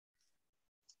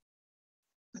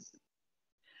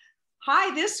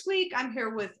Hi, this week I'm here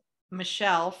with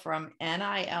Michelle from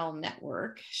NIL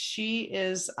Network. She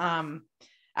is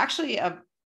actually a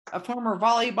former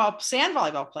sand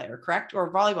volleyball player, correct?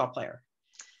 Or volleyball player?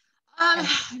 Um,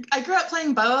 I grew up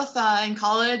playing both in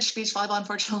college. Beach volleyball,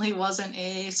 unfortunately, wasn't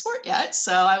a sport yet.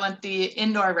 So I went the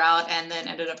indoor route and then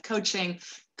ended up coaching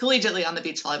collegiately on the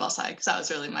beach volleyball side because that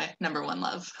was really my number one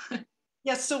love.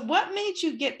 Yes. So what made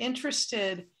you get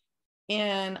interested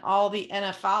in all the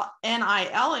NFL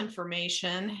NIL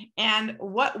information, and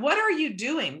what are you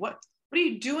doing? What are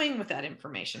you doing with that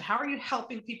information? How are you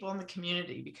helping people in the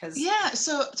community? Because Yeah,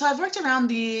 so I've worked around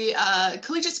the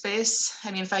collegiate space.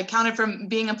 I mean, if I counted from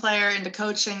being a player into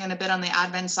coaching and a bit on the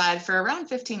admin side for around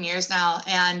 15 years now.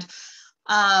 And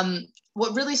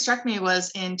what really struck me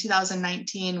was in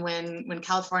 2019 when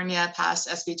California passed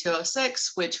SB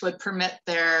 206, which would permit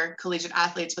their collegiate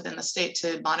athletes within the state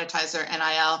to monetize their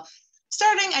NIL.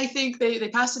 Starting, I think they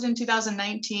passed it in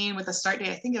 2019 with a start date.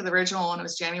 I think the original one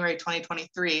was January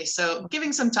 2023. So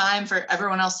giving some time for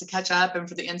everyone else to catch up and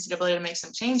for the NCAA to make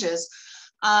some changes.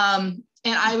 And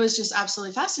I was just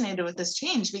absolutely fascinated with this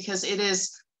change because it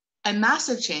is a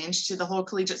massive change to the whole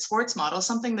collegiate sports model,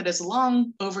 something that is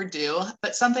long overdue,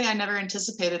 but something I never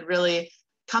anticipated really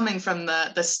coming from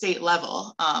the state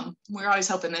level. We're always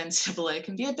hoping the NCAA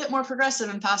can be a bit more progressive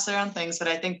and pass their own things, but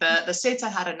I think the states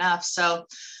had enough. So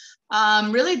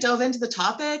really dove into the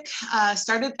topic,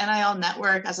 started NIL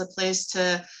Network as a place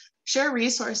to share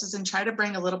resources and try to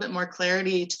bring a little bit more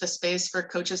clarity to the space for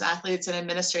coaches, athletes, and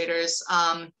administrators.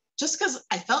 Just because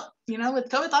I felt, with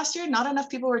COVID last year, not enough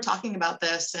people were talking about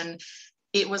this. And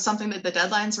it was something that the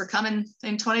deadlines were coming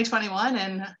in 2021.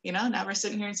 And, now we're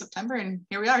sitting here in September and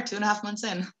here we are 2.5 months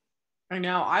in. I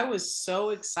know I was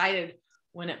so excited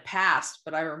when it passed,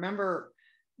 but I remember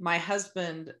my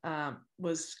husband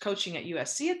was coaching at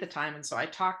USC at the time. And so I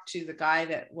talked to the guy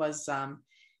that was,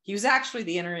 he was actually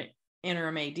the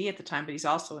interim AD at the time, but he's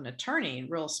also an attorney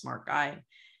and real smart guy.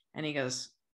 And he goes,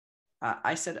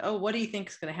 I said, "Oh, what do you think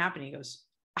is going to happen?" He goes,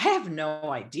 "I have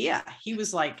no idea." He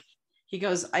goes,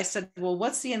 I said, "Well,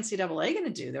 what's the NCAA going to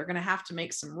do? They're going to have to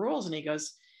make some rules." And he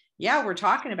goes, "Yeah, we're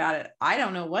talking about it. I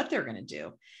don't know what they're going to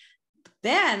do."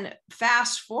 Then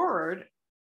fast forward,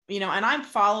 and I'm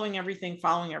following everything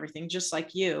just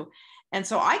like you. And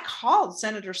so I called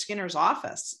Senator Skinner's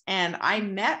office and I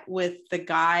met with the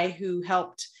guy who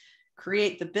helped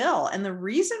create the bill. And the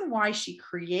reason why she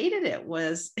created it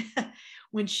was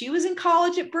when she was in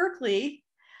college at Berkeley,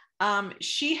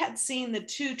 she had seen the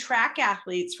two track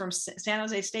athletes from San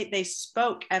Jose State. They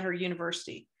spoke at her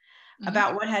university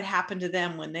about what had happened to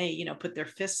them when they, put their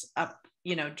fists up,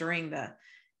 during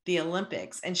the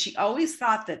Olympics. And she always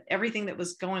thought that everything that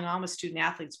was going on with student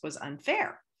athletes was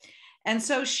unfair. And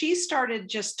so she started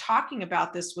just talking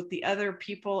about this with the other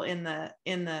people in the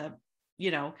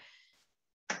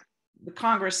the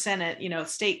Congress, Senate,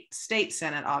 state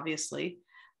Senate, obviously.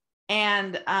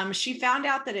 And she found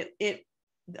out that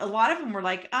a lot of them were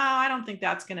like, "Oh, I don't think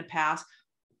that's going to pass."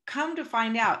 Come to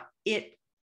find out,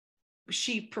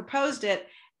 she proposed it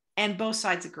and both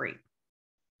sides agreed.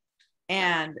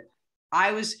 And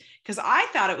because I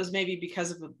thought it was maybe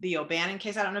because of the O'Bannon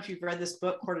case. I don't know if you've read this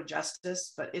book, Court of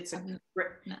Justice, but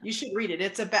you should read it.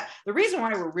 It's about the reason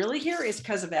why we're really here is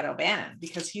because of Ed O'Bannon,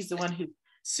 because he's the one who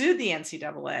sued the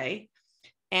NCAA.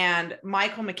 And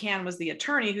Michael McCann was the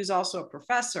attorney, who's also a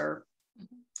professor.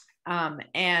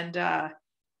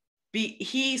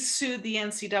 He sued the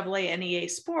NCAA and EA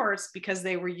Sports because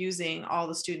they were using all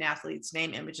the student athletes'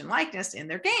 name, image, and likeness in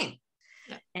their game.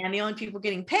 And the only people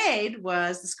getting paid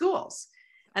was the schools.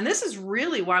 And this is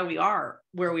really why we are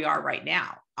where we are right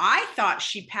now. I thought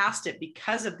she passed it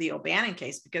because of the O'Bannon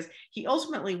case, because he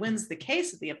ultimately wins the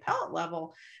case at the appellate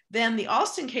level. Then the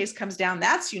Alston case comes down.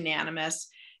 That's unanimous.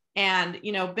 And,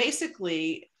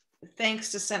 basically,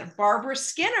 thanks to Senator Barbara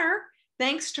Skinner,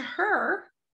 thanks to her,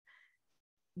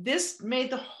 this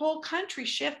made the whole country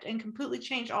shift and completely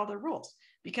change all the rules.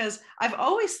 Because I've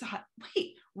always thought,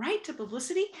 wait, right to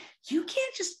publicity? You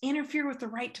can't just interfere with the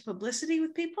right to publicity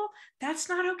with people. That's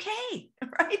not okay,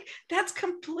 right? That's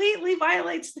completely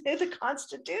violates the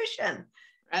Constitution.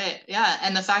 Right, yeah.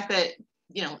 And the fact that,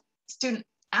 student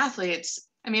athletes,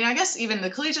 I mean, I guess even the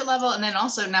collegiate level, and then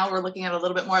also now we're looking at a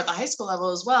little bit more at the high school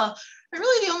level as well, are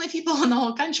really the only people in the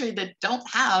whole country that don't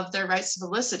have their rights to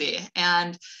publicity.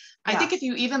 And I think if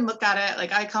you even look at it,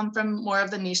 like I come from more of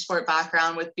the niche sport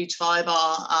background with beach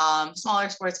volleyball, smaller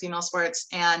sports, female sports.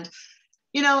 And,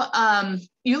 you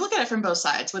look at it from both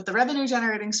sides with the revenue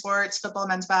generating sports, football,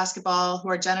 men's basketball, who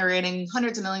are generating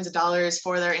hundreds of millions of dollars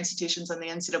for their institutions and the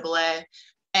NCAA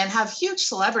and have huge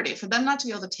celebrity. For them not to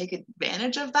be able to take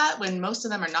advantage of that when most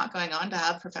of them are not going on to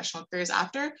have professional careers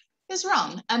after, is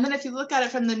wrong. And then if you look at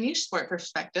it from the niche sport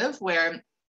perspective, where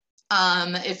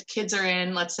if kids are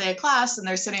in, let's say, a class and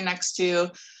they're sitting next to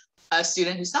a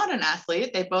student who's not an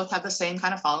athlete, they both have the same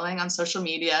kind of following on social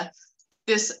media.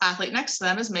 This athlete next to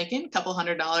them is making a couple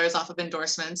 $100s off of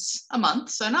endorsements a month.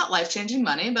 So not life-changing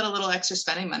money, but a little extra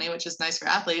spending money, which is nice for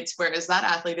athletes, whereas that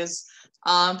athlete is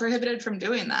prohibited from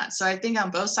doing that. So I think on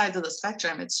both sides of the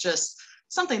spectrum, it's just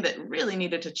something that really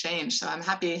needed to change. So I'm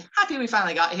happy we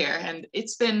finally got here. And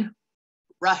it's been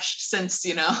rushed since,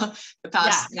 the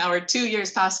past, now we're 2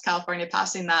 years past California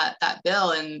passing that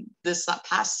bill, and this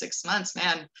past 6 months,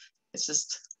 man, it's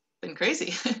just been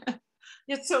crazy.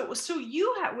 Yeah, so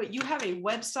you have a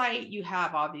website, you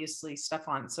have obviously stuff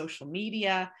on social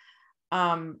media,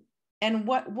 and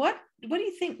what do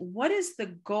you think? What is the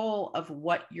goal of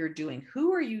what you're doing?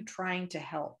 Who are you trying to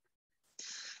help?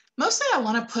 Mostly, I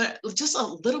want to put just a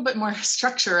little bit more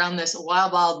structure around this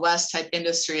wild, wild west type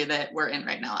industry that we're in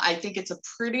right now. I think it's a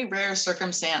pretty rare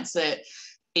circumstance that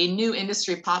a new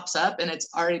industry pops up and it's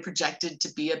already projected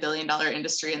to be $1 billion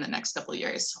industry in the next couple of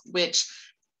years, which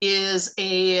is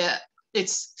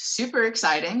it's super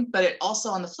exciting, but it also,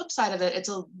 on the flip side of it, it's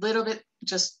a little bit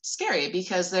just scary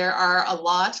because there are a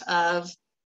lot of,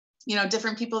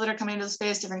 different people that are coming into the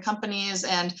space, different companies,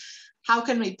 and how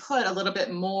can we put a little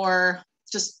bit more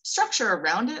just structure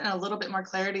around it and a little bit more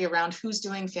clarity around who's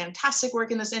doing fantastic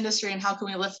work in this industry and how can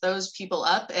we lift those people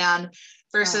up and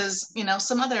versus,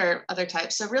 some other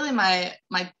types. So really my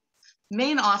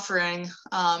main offering,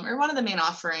 or one of the main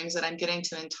offerings that I'm getting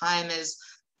to in time is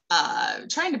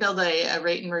trying to build a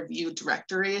rate and review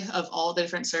directory of all the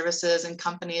different services and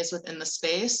companies within the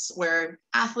space where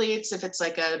athletes, if it's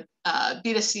like a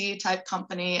B2C type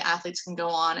company, athletes can go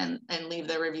on and leave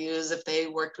their reviews if they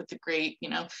worked with a great,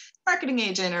 marketing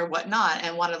agent or whatnot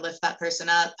and want to lift that person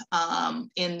up.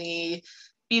 In the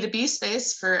B2B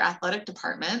space for athletic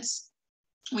departments,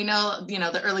 we know,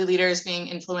 the early leaders being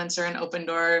Influencer and Open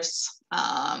Doors,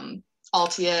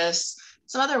 Altius,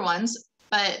 some other ones.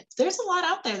 But there's a lot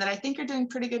out there that I think are doing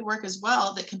pretty good work as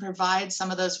well that can provide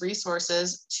some of those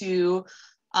resources to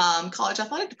college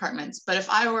athletic departments. But if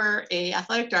I were an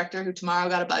athletic director who tomorrow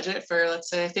got a budget for, let's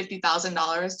say,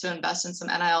 $50,000 to invest in some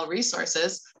NIL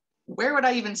resources, where would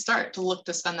I even start to look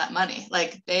to spend that money?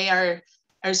 Like there's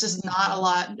just not a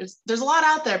lot. There's a lot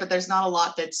out there, but there's not a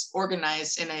lot that's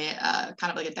organized in a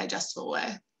kind of like a digestible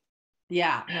way.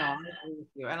 Yeah, no, I agree with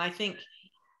you. And I think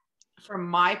from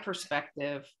my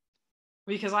perspective,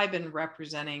 because I've been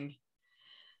representing,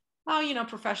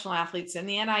 professional athletes in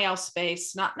the NIL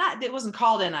space, not it wasn't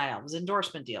called NIL, it was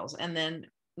endorsement deals, and then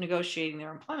negotiating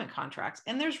their employment contracts.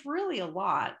 And there's really a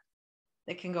lot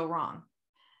that can go wrong.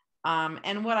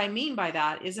 And what I mean by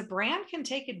that is a brand can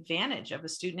take advantage of a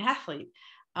student athlete.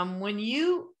 When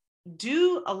you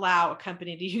do allow a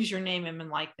company to use your name, image, and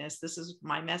likeness, this is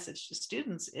my message to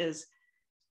students, is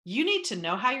you need to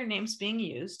know how your name's being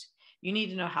used. You need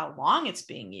to know how long it's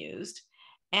being used.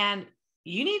 And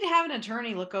you need to have an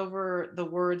attorney look over the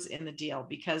words in the deal,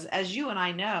 because as you and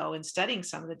I know, in studying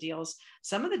some of the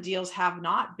deals have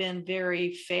not been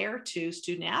very fair to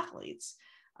student athletes.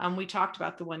 We talked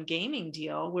about the one gaming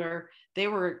deal where they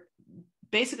were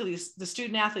basically the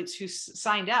student athletes who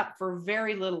signed up for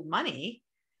very little money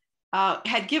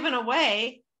had given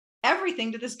away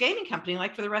everything to this gaming company,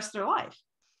 like for the rest of their life.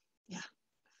 Yeah.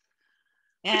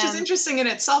 Which is interesting in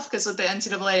itself, because with the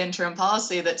NCAA interim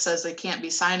policy that says they can't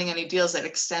be signing any deals that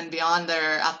extend beyond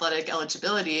their athletic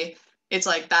eligibility, it's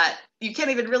like that you can't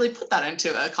even really put that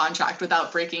into a contract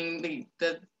without breaking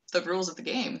the rules of the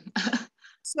game.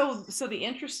 So the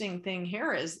interesting thing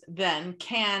here is then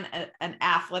can an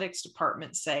athletics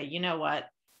department say, you know what,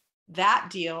 that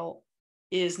deal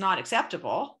is not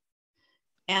acceptable,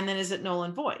 and then is it null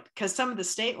and void? Because some of the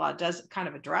state law does kind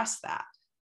of address that.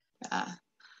 Yeah.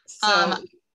 So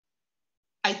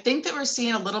I think that we're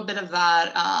seeing a little bit of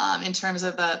that in terms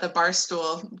of the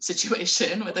Barstool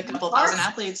situation with a couple thousand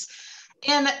athletes.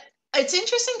 And it's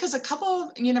interesting because a couple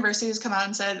of universities come out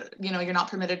and said, you're not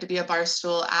permitted to be a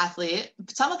Barstool athlete.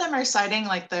 Some of them are citing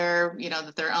like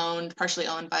that they're partially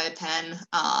owned by Penn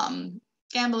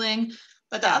Gambling.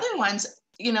 But the other ones,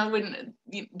 when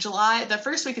the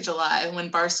first week of July, when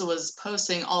Barstool was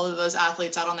posting all of those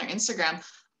athletes out on their Instagram,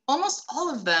 almost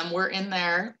all of them were in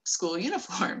their school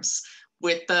uniforms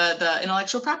with the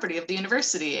intellectual property of the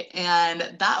university.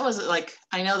 And that was like,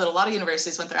 I know that a lot of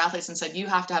universities went to their athletes and said, you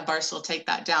have to have Barstool take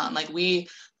that down. Like we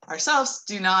ourselves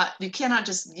you cannot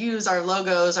just use our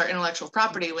logos, our intellectual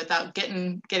property without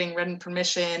getting written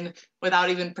permission, without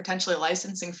even potentially a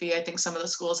licensing fee. I think some of the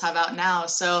schools have out now.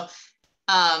 So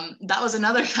that was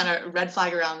another kind of red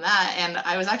flag around that. And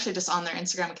I was actually just on their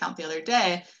Instagram account the other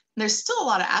day, there's still a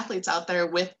lot of athletes out there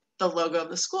with the logo of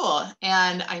the school.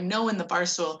 And I know in the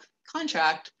Barstool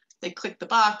contract, they click the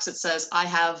box, it says, I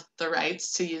have the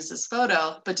rights to use this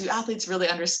photo, but do athletes really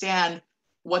understand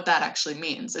what that actually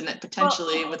means? And that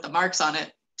potentially with the marks on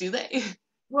it, do they?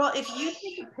 Well, if you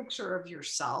take a picture of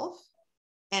yourself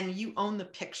and you own the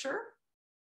picture,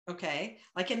 okay,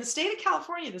 like in the state of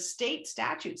California, the state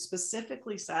statute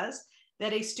specifically says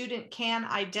that a student can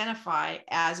identify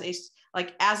as a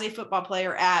football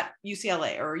player at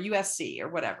UCLA or USC or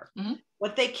whatever. Mm-hmm.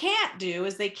 What they can't do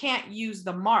is they can't use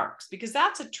the marks, because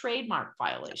that's a trademark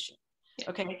violation.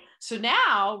 Yeah. Okay. So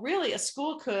now really a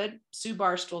school could sue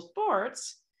Barstool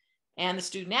Sports and the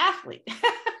student athlete,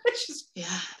 which is,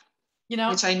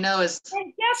 which I know is.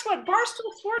 And guess what?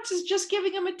 Barstool Sports is just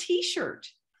giving them a t-shirt.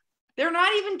 They're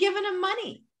not even giving them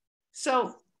money.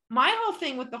 So my whole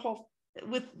thing with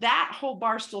that whole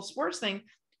Barstool Sports thing,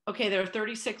 okay, they're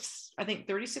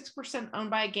 36%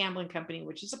 owned by a gambling company,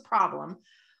 which is a problem.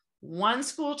 One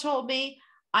school told me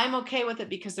I'm okay with it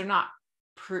because they're not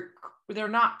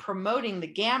promoting the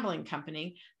gambling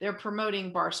company. They're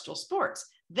promoting Barstool Sports.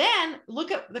 Then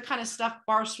look at the kind of stuff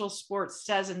Barstool Sports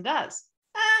says and does.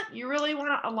 You really want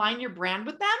to align your brand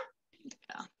with them?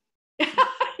 Yeah.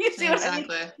 You see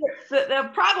exactly. What I mean? The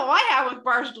problem I have with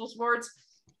Barstool Sports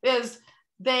is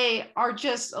they are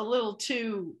just a little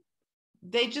too,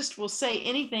 they just will say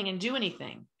anything and do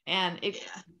anything. And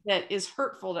that is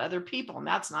hurtful to other people. And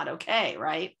that's not okay,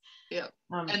 right? Yeah.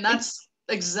 And that's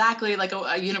exactly like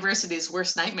a university's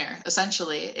worst nightmare,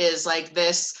 essentially, is like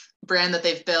this brand that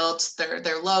they've built,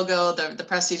 their logo, the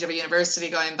prestige of a university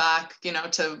going back,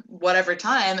 to whatever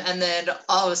time. And then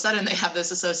all of a sudden they have this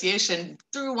association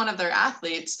through one of their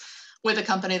athletes with a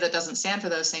company that doesn't stand for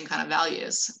those same kind of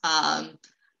values.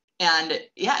 And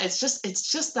it's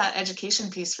just that education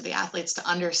piece for the athletes to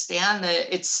understand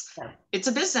that it's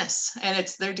a business,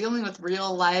 and they're dealing with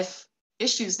real life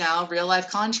issues now, real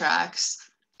life contracts.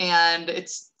 And I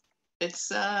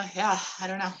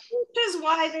don't know. Which is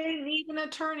why they need an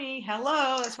attorney.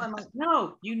 Hello. That's why I'm like,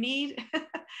 no, you need,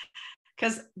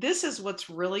 because this is what's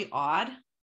really odd.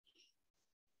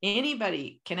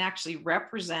 Anybody can actually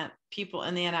represent people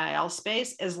in the NIL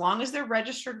space as long as they're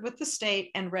registered with the state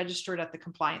and registered at the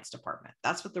compliance department.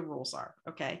 That's what the rules are,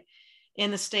 okay, in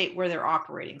the state where they're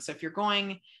operating. So if you're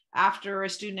going after a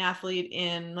student athlete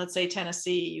in, let's say,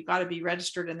 Tennessee, you've got to be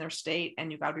registered in their state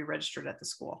and you've got to be registered at the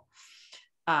school.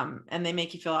 And they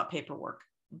make you fill out paperwork.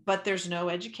 But there's no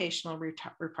educational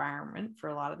requirement for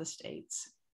a lot of the states.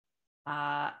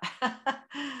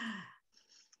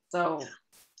 So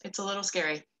it's a little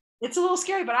scary. It's a little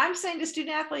scary, but I'm saying to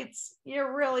student athletes, you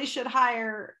really should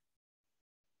hire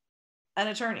an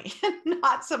attorney,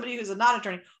 not somebody who's a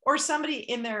non-attorney, or somebody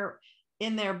in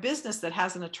their business that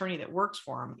has an attorney that works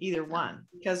for them, either one,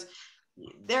 because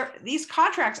these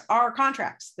contracts are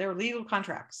contracts. They're legal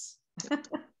contracts.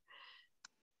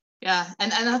 Yeah.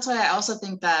 And that's why I also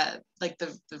think that like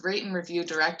the rate and review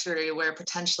directory, where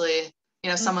potentially,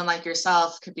 someone like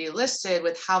yourself could be listed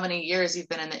with how many years you've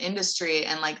been in the industry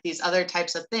and like these other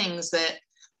types of things that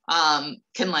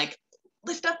can like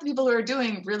lift up the people who are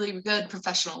doing really good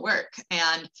professional work.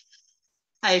 And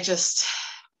I just,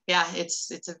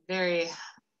 it's a very,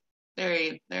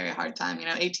 very, very hard time,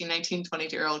 18, 19,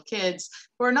 22-year-old kids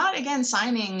who are not, again,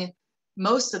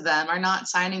 most of them are not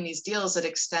signing these deals that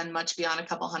extend much beyond a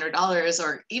couple $100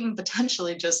 or even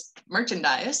potentially just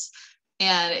merchandise.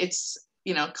 And it's,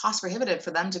 cost prohibitive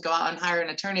for them to go out and hire an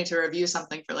attorney to review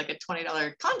something for like a $20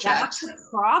 contract. That's a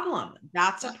problem.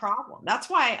 That's a problem. That's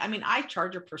why, I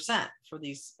charge a percent for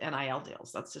these NIL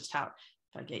deals. That's just how,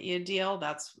 if I get you a deal,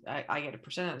 I get a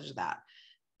percentage of that.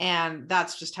 And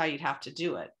that's just how you'd have to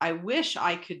do it. I wish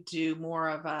I could do more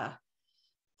of a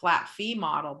flat fee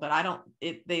model, but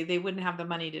they wouldn't have the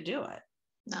money to do it.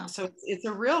 No. So it's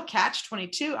a real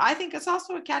catch-22. I think it's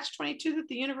also a catch-22 that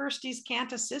the universities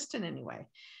can't assist in any way,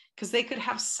 because they could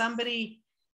have somebody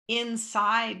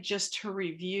inside just to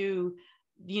review,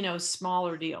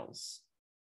 smaller deals.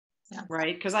 Yeah.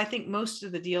 Right. Because I think most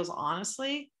of the deals,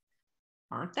 honestly,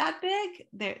 aren't that big.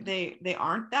 They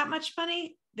aren't that much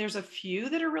money. There's a few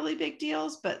that are really big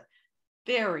deals, but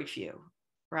very few.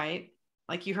 Right.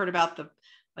 Like you heard about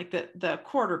the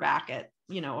quarterback at,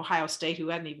 Ohio State, who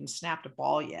hadn't even snapped a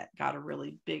ball yet, got a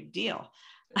really big deal.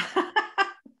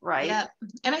 Right. Yeah.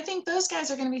 And I think those guys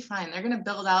are going to be fine. They're going to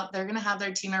build out, they're going to have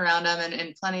their team around them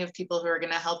and plenty of people who are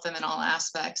going to help them in all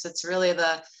aspects. It's really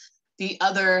the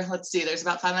other, let's see, there's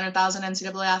about 500,000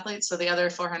 NCAA athletes. So the other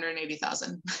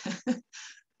 480,000.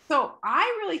 So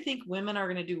I really think women are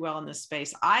going to do well in this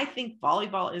space. I think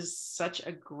volleyball is such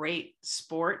a great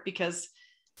sport because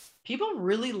people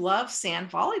really love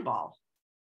sand volleyball.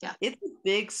 Yeah. It's a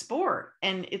big sport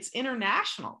and it's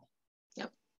international.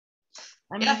 Yep.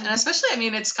 I Yeah, mean, and especially, I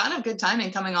mean, it's kind of good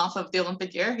timing coming off of the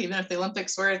Olympic year, even if the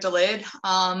Olympics were delayed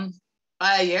by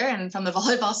a year. And from the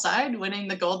volleyball side, winning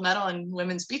the gold medal in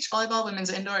women's beach volleyball,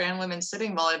 women's indoor, and women's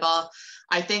sitting volleyball,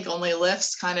 I think only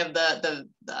lifts kind of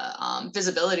the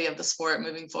visibility of the sport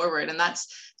moving forward. And that's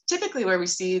typically where we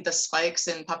see the spikes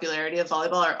in popularity of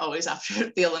volleyball are always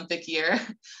after the Olympic year.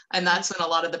 And that's when a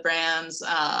lot of the brands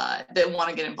that want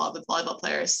to get involved with volleyball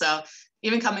players. So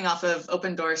even coming off of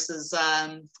Opendorse's,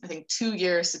 I think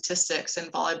 2-year statistics in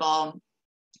volleyball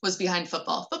was behind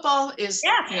football. Football is,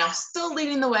 still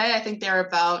leading the way. I think they're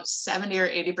about 70 or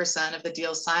 80% of the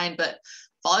deals signed, but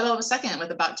volleyball was second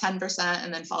with about 10%,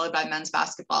 and then followed by men's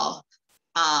basketball.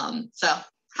 So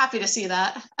happy to see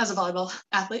that as a volleyball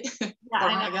athlete. Yeah,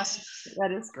 I guess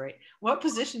that is great. What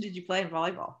position did you play in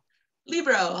volleyball?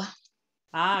 Libero.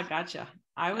 Ah, gotcha.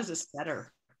 I was a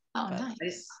setter. Oh,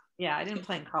 nice. I didn't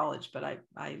play in college, but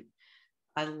I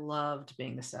loved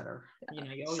being the setter. Yeah,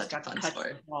 you always got to touch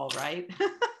the ball, right?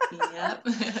 Yep.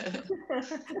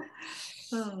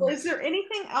 Is there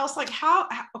anything else like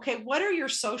what are your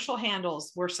social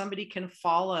handles where somebody can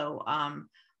follow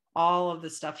all of the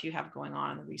stuff you have going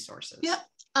on and the resources? Yeah.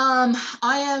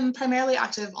 I am primarily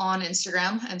active on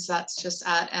Instagram, and so that's just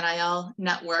at NIL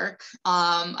Network.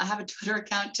 I have a Twitter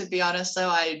account, to be honest, so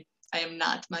I am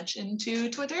not much into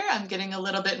Twitter. I'm getting a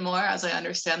little bit more, as I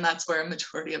understand that's where a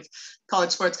majority of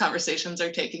college sports conversations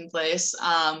are taking place.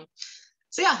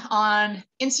 So yeah, on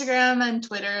Instagram and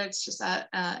Twitter, it's just at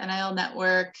NIL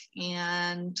Network,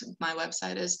 and my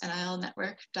website is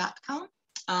nilnetwork.com.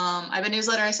 I have a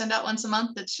newsletter I send out once a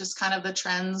month. It's just kind of the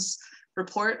trends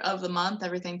report of the month,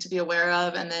 everything to be aware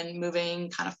of, and then moving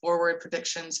kind of forward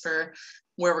predictions for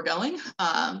where we're going.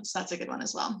 So that's a good one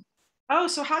as well. Oh,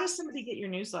 so how does somebody get your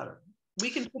newsletter? We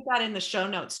can put that in the show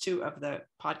notes too of the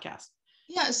podcast.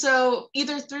 Yeah, so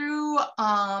either through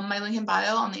my link in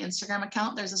bio on the Instagram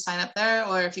account, there's a sign up there,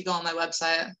 or if you go on my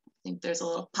website, I think there's a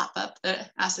little pop-up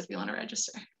that asks if you want to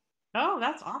register. Oh,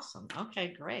 that's awesome.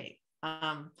 Okay, great.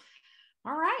 All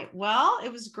right. Well,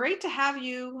 it was great to have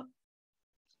you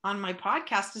on my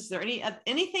podcast. Is there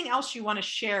anything else you want to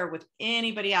share with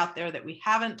anybody out there that we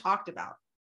haven't talked about?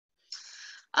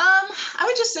 I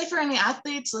would just say for any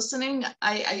athletes listening,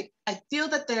 I feel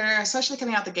that they're, especially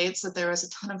coming out the gates, that there was a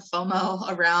ton of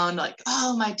FOMO around like,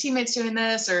 oh, my teammate's doing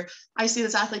this, or I see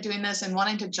this athlete doing this, and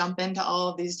wanting to jump into all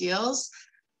of these deals.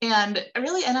 And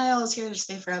really, NIL is here to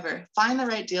stay forever. Find the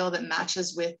right deal that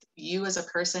matches with you as a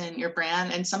person, your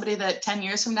brand, and somebody that 10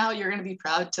 years from now, you're going to be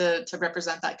proud to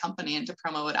represent that company and to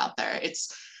promote it out there.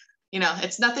 It's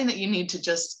nothing that you need to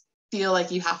just feel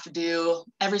like you have to do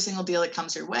every single deal that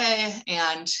comes your way,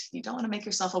 and you don't want to make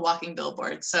yourself a walking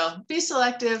billboard. So be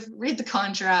selective, read the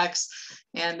contracts,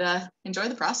 and enjoy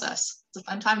the process. It's a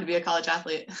fun time to be a college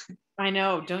athlete. I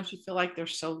know. Don't you feel like they're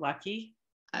so lucky?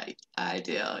 I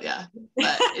do, yeah.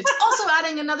 But it's also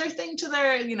adding another thing to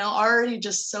their, already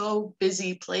just so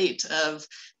busy plate of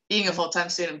being a full-time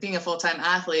student, being a full-time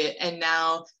athlete. And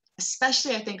now,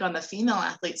 especially I think on the female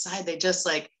athlete side,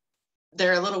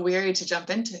 they're a little weary to jump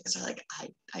into it because they're like,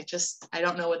 I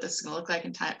don't know what this is going to look like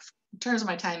in terms of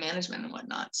my time management and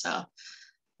whatnot. So,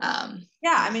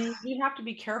 I mean, you have to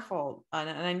be careful. And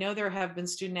I know there have been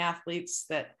student athletes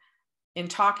that, in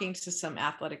talking to some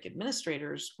athletic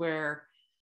administrators, where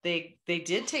they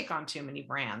did take on too many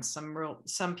brands.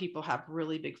 Some people have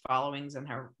really big followings and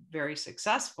are very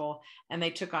successful, and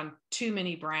they took on too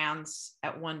many brands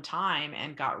at one time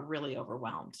and got really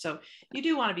overwhelmed. So you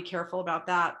do want to be careful about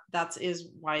that. That is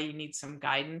why you need some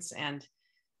guidance, and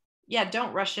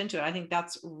don't rush into it. I think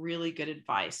that's really good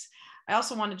advice. I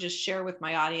also want to just share with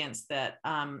my audience that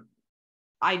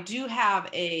I do have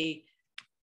a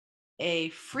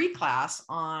free class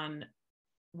on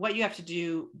what you have to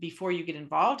do before you get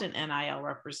involved in NIL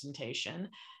representation.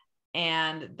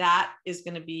 And that is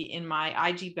going to be in my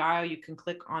IG bio. You can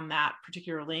click on that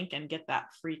particular link and get that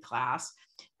free class.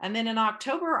 And then in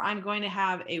October, I'm going to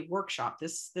have a workshop.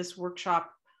 This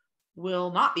workshop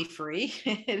will not be free.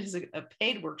 It is a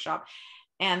paid workshop.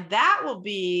 And that will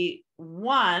be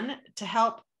one to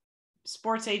help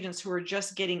sports agents who are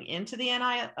just getting into the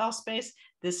NIL space.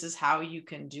 This is how you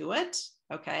can do it.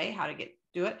 Okay, how to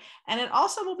do it. And it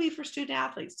also will be for student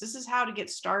athletes. This is how to get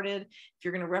started. If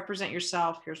you're going to represent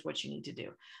yourself, here's what you need to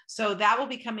do. So that will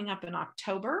be coming up in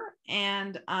October.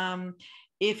 And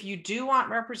if you do want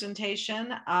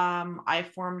representation, I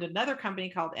formed another company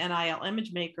called NIL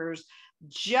Image Makers,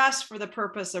 just for the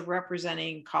purpose of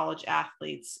representing college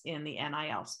athletes in the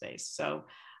NIL space. So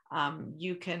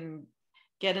you can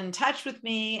get in touch with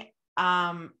me,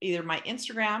 either my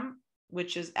Instagram,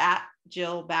 which is at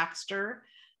Jill Baxter,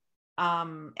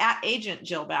 at Agent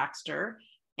Jill Baxter.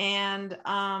 And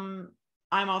I'm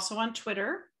also on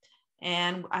Twitter,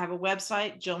 and I have a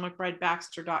website,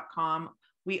 jillmcbridebaxter.com.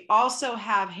 We also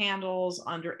have handles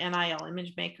under NIL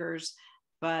Image Makers,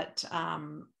 but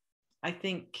I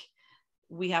think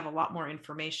we have a lot more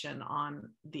information on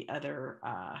the other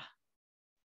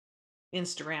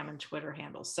Instagram and Twitter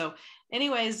handles. So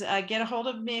anyways, get a hold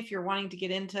of me if you're wanting to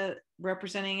get into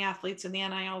representing athletes in the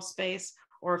NIL space,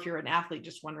 or if you're an athlete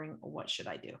just wondering, what should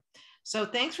I do? So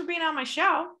thanks for being on my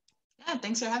show. Yeah,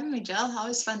 thanks for having me, Jill.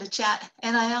 Always fun to chat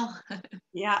NIL.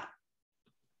 Yeah.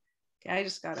 Okay, I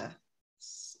just gotta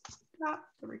stop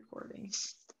the recording.